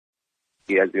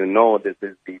As you know, this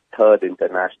is the third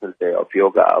International Day of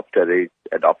Yoga after its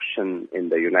adoption in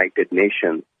the United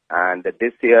Nations. And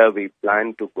this year we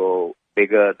plan to go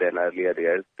bigger than earlier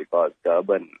years because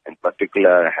Durban in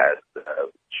particular has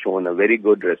shown a very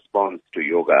good response to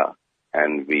yoga.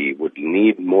 And we would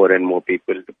need more and more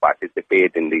people to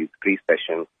participate in these free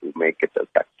sessions to make it a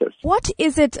success. What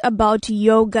is it about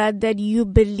yoga that you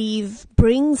believe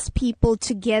brings people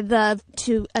together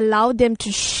to allow them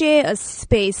to share a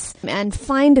space and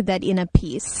find that inner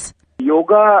peace?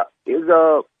 Yoga is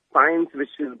a science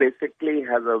which is basically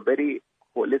has a very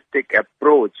holistic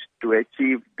approach to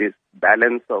achieve this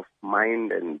balance of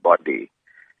mind and body.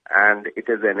 And it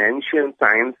is an ancient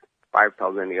science,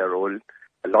 5,000-year-old.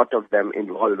 A lot of them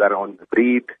involve around the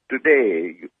breath.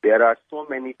 Today, there are so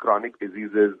many chronic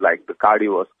diseases like the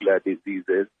cardiovascular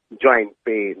diseases, joint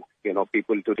pain.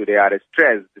 People today are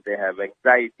stressed. They have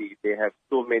anxiety. They have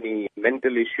so many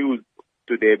mental issues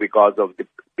today because of the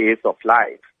pace of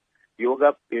life.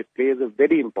 Yoga plays a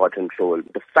very important role.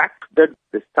 The fact that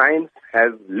the science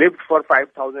has lived for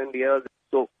 5,000 years,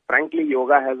 so frankly,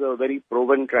 yoga has a very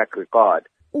proven track record.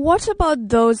 What about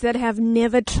those that have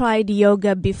never tried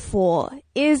yoga before?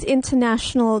 Is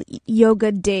International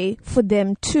Yoga Day for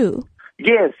them too?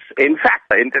 Yes. In fact,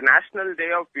 the International Day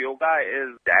of Yoga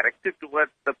is directed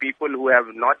towards the people who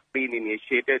have not been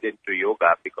initiated into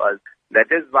yoga, because that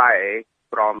is why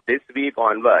from this week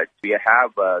onwards, we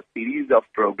have a series of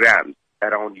programs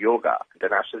around yoga. The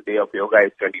International Day of Yoga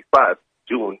is 21st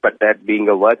June, but that being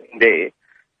a working day,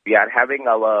 we are having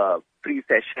our free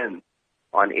session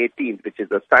on 18th, which is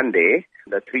a Sunday.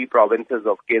 The three provinces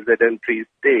of KZN, Free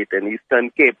State and Eastern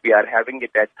Cape, we are having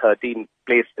it at 13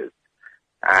 places.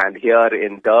 And here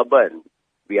in Durban,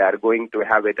 we are going to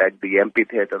have it at the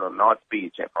amphitheater on North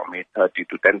Beach from 8:30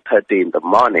 to 10:30 in the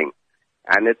morning.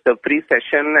 And it's a free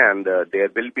session, and there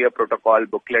will be a protocol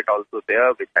booklet also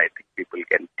there, which I think people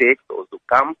can take, those who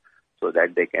come, so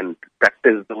that they can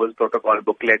practice those protocol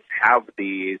booklets, have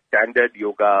the standard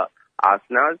yoga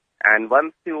asanas. And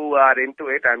once you are into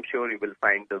it, I'm sure you will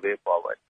find the way forward.